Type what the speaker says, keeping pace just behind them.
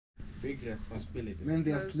Big responsibility. Men,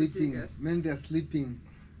 they are sleeping. Men, they are sleeping.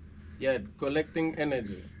 Yeah, collecting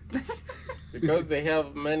energy. Because they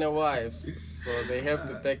have many wives, so they have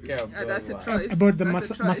to take care of those that's a wives. choice. About the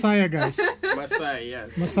That's a choice. Messiah guys. Maasai, yes.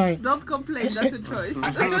 Maasai. Don't complain, that's a choice.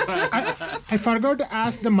 I forgot to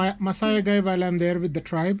ask the Messiah guy while I'm there with the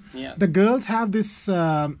tribe. Yeah. The girls have this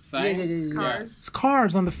Sign? Scars.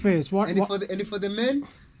 scars on the face. What? And for the men,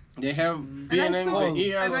 They have piercing saw- the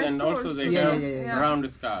ears and I and saw also also- they Yeah, have yeah, yeah.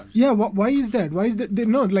 round scarves. Yeah. Why is that? Why is that? They,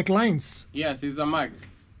 no, like lines. Yes, it's a mark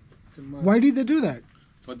Why did they do that?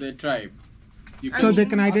 for the tribe. You So can- they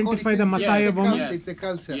can identify the Messiah yes, woman. yes. It's a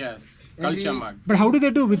culture. Yes, And culture the- mark. But how do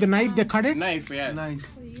they do? With the knife, they cut it. Knife, yes. Knife.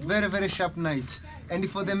 Very, very sharp knife. And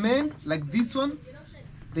for the men, like this one,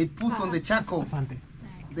 they put on the charcoal. Asante.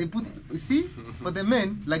 They put, you see, for the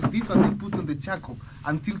men, like this one, they put on the charcoal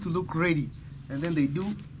until to look ready. And then they do.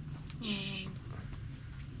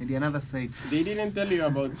 And the another side. They didn't tell you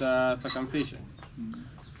about circumcision.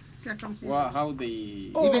 Circumcision. Wow, how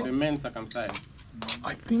the men circumcised.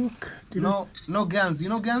 I think. No guns. You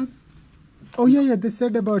know guns? Oh yeah, they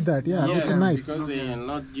said about that. Yeah, with the Yes, knife. because they are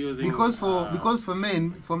not using. Because for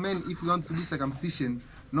men, if you want to do circumcision,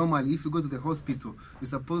 normally if you go to the hospital, you're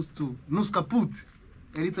supposed to nus kaput,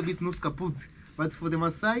 a little bit nus kaput. But for the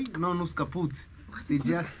Maasai, no nus kaput. They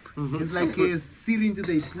just it's like a syringe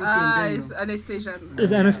they put and It's then. anesthesia.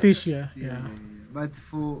 It's anesthesia. Yeah. But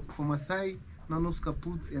for Maasai, no nus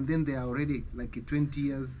kaput, and then they are already like 20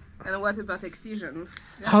 years. And what about excision?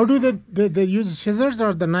 How do they use scissors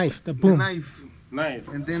or the knife? The The boom. knife, Knife,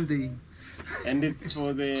 and then they. and it's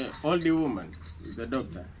for the older woman, the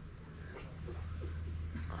doctor.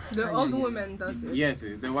 The old woman does it. Yes,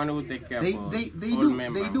 the one who take care They of they old do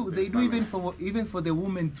member they of do the they do family. even for the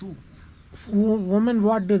women too. Woman,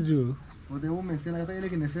 what they do? For the women, say like that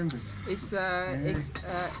in December. It's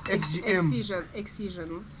FGM.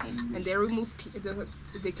 excision, and they remove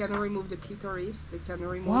they can remove the clitoris. They can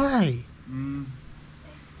remove. Why?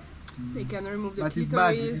 They can remove the But it's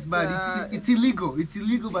clitoris. bad. It's bad. It's illegal. It's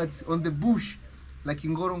illegal. But on the bush, like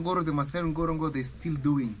in Ngorongoro, the Maasai in Ngorongoro, they're still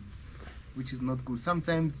doing, which is not good.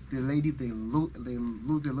 Sometimes the lady they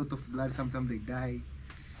lose a lot of blood. Sometimes they die.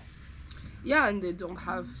 Yeah, and they don't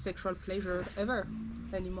have sexual pleasure ever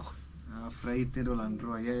anymore. Afurahi tendo la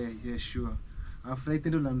ndoa. Yeah, sure. Afurahi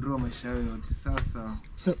tendo la ndoa maisha yao yote. Sasa.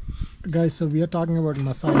 So, guys, so we are talking about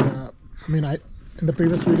Maasai. I mean, in the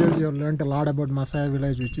previous videos, you have learned a lot about Maasai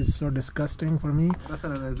village, which is so disgusting for me.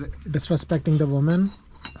 Disrespecting the woman,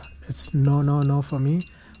 it's no for me.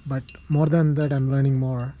 But more than that, I'm learning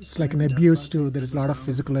more. It's like an abuse too. There is a lot of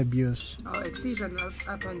physical abuse. Oh, excision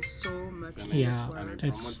happens so much in this Yeah, world.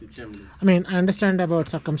 it's. I mean, I understand about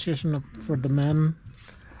circumcision for the men.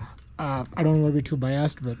 I don't want to be too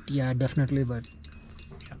biased, but yeah, definitely. But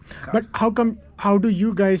but how do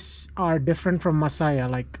you guys are different from Maasai?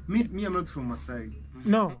 Like Me, I'm not from Maasai.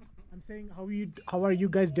 no, I'm saying how are you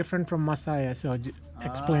guys different from Maasai? So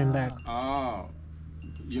explain that. Oh,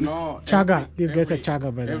 you know. Chagga. These guys are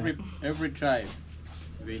Chagga, by the way. Every tribe,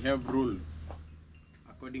 they have rules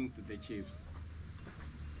according to the chiefs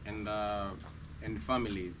and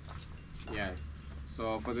families. Yes.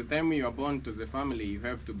 So for the time you are born to the family, you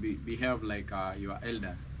have to behave like your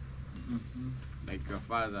elder, like your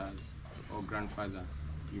father or grandfather.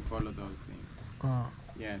 You follow those things. Oh.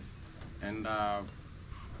 Yes. And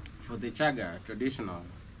for the Chagga traditional,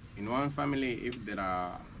 in one family, if there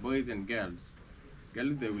are boys and girls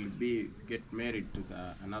they will get married to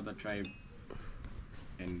another tribe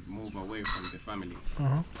and move away from the family.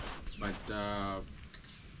 But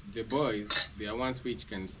the boys, they are ones which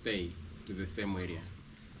can stay to the same area.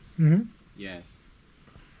 Yes.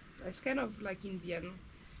 It's kind of like Indian.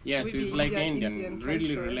 Yes, With it's the like Indian Indian,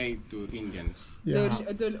 really culture. relate to Indians. Yeah.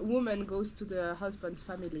 The woman goes to the husband's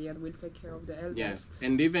family and will take care of the eldest. Yes,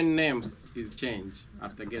 and even names is changed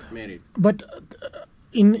after get married. But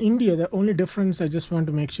in India, the only difference I just want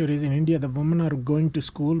to make sure is in India, the women are going to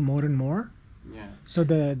school more and more. Yeah. So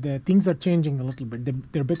the things are changing a little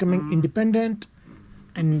bit. They're becoming independent,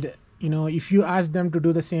 and you know, if you ask them to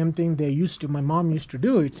do the same thing my mom used to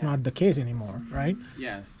do, it's not the case anymore, right?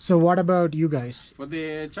 Yes. So what about you guys? For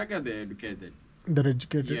the Chagga, they're educated. They're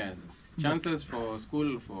educated. Yes. Chances for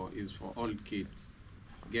school is for all kids,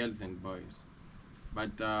 girls and boys.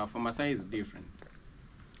 But for Maasai it's different.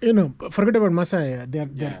 You know, forget about Maasai.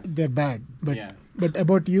 Yes. They're bad. But Yeah. but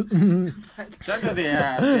about you, Chagga, they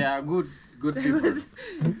are good people.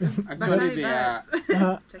 Actually, they are.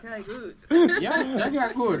 Chagga good. Yes, Chagga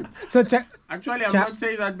are good. so Actually, I'm not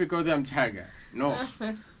saying that because I'm Chagga. No.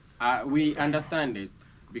 We understand it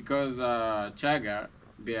because Chagga,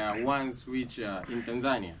 they are ones which in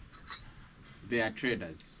Tanzania, they are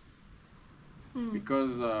traders.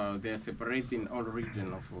 because they are separate in all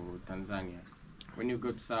region of Tanzania. When you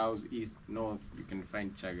go to south, east, north, you can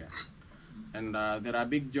find Chagga. And there are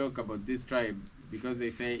big joke about this tribe because they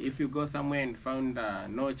say if you go somewhere and found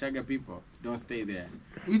no Chagga people, don't stay there.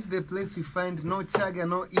 If the place we find no Chagga,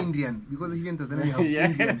 no Indian, because even Tanzania have Yes.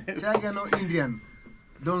 Indian. Chagga, no Indian,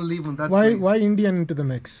 don't live on that place. Why Indian into the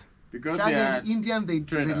mix? Because Chagga they are and Indian, they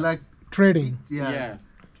traders. like, Trading. yeah, yes,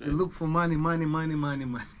 they look for money.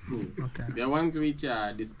 Okay. they are ones which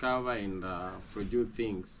discover and produce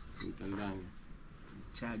things in Tanzania.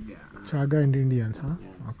 Chagga. Chagga and Indians, huh?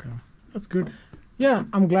 Yeah. Okay, that's good. Yeah,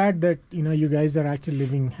 I'm glad that you guys are actually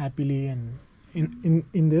living happily and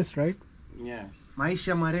in this, right? Yes.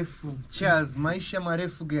 Maisha marefu. Cheers. Maisha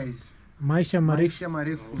marefu, guys. Maisha Maisha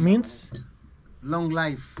marefu. means Long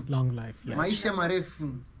life. long life. Yeah. Maisha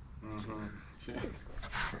marefu. Cheers.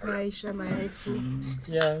 Maisha marefu.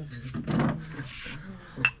 Yes.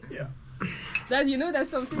 That that's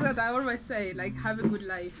something that I always say, like have a good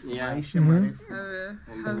life. Yeah. Maisha Mhm. marefu.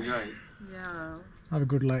 And Have, enjoy. yeah. Have a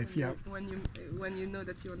good life. Yeah. When you know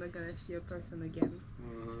that you're not gonna see a person again.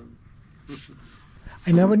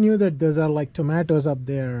 I never knew that those are like tomatoes up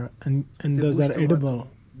there, and It's a those bush are tomato. edible.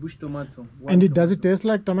 Bush tomato. And Wild does it tomato. taste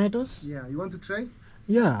like tomatoes? Yeah, you want to try?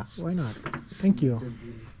 Yeah. Why not? Thank you.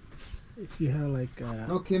 If you have like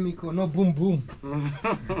No chemical, no boom boom.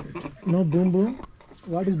 no boom boom.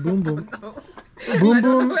 What is boom boom? I Boom don't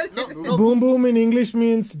know boom. what- No Boom boom in English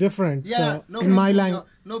means different. Yeah, so no in boom my boom, language.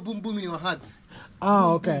 no boom boom in your heart.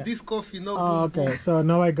 Oh, Boom, okay. This coffee, no boom Oh, boom. okay. So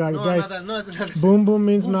now I got it, No, guys. another. Boom boom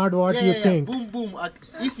means Boom. not what Yeah, you yeah, think. Boom boom.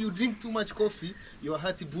 If you drink too much coffee, your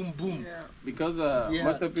heart boom boom. Yeah. Because Yeah,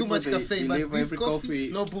 most of too people much they caffeine. But believe this every coffee,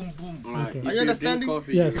 no boom boom. Okay. if Are you you understanding? drink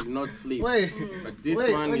coffee, Yes. you will not sleep. Wait, But this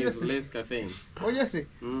Wait, one what you is say? less caffeine. oh yes,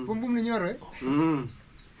 Mm. boom boom ni nyoro eh? Mm.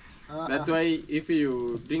 Ah, That's ah. why if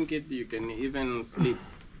you drink it, you can even sleep.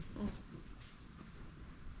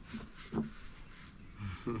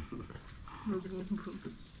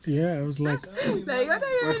 Yeah, I was like, Like what are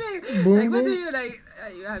you like? Boom Like what boom? do you like? Are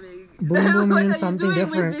you having? Boom boom what means are you something doing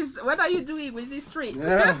different. with this? What are you doing with this tree?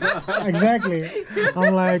 exactly.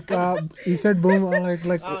 I'm like, he said boom. I'm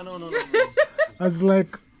like, Ah, no. I was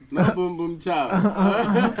like, No boom boom chow.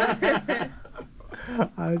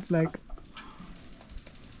 I was like,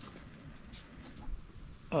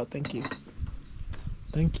 oh, thank you.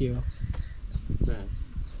 Thank you. Yes.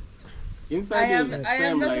 Inside I am is I am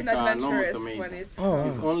same not like an normal adventurous tomato. when it's Oh,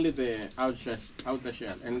 It's wow. only the outer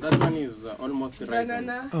shell, and that one is almost ripened.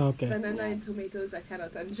 banana. Oh, okay. Banana and tomatoes, I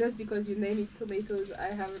cannot. And just because you name it tomatoes,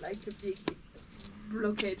 I have like a big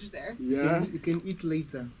blockage there. Yeah. You can eat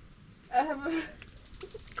later. I have a.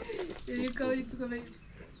 You call it tomato?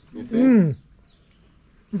 You see? Mm.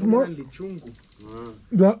 It's more Only chungu.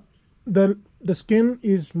 Mm. the skin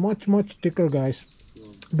is much thicker, guys,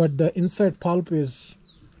 but the inside pulp is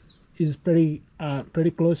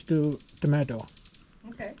pretty close to tomato.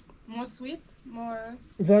 Okay. More sweet, more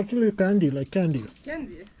It's actually candy, like candy.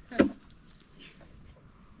 candy. Huh.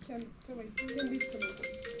 Candy tomatoes.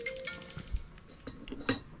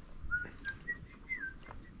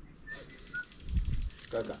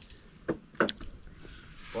 Kaka.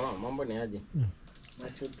 Wow, mambo ni aje?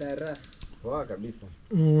 Machotara. Wow kabisa.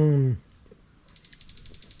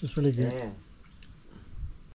 It's really good. Yeah.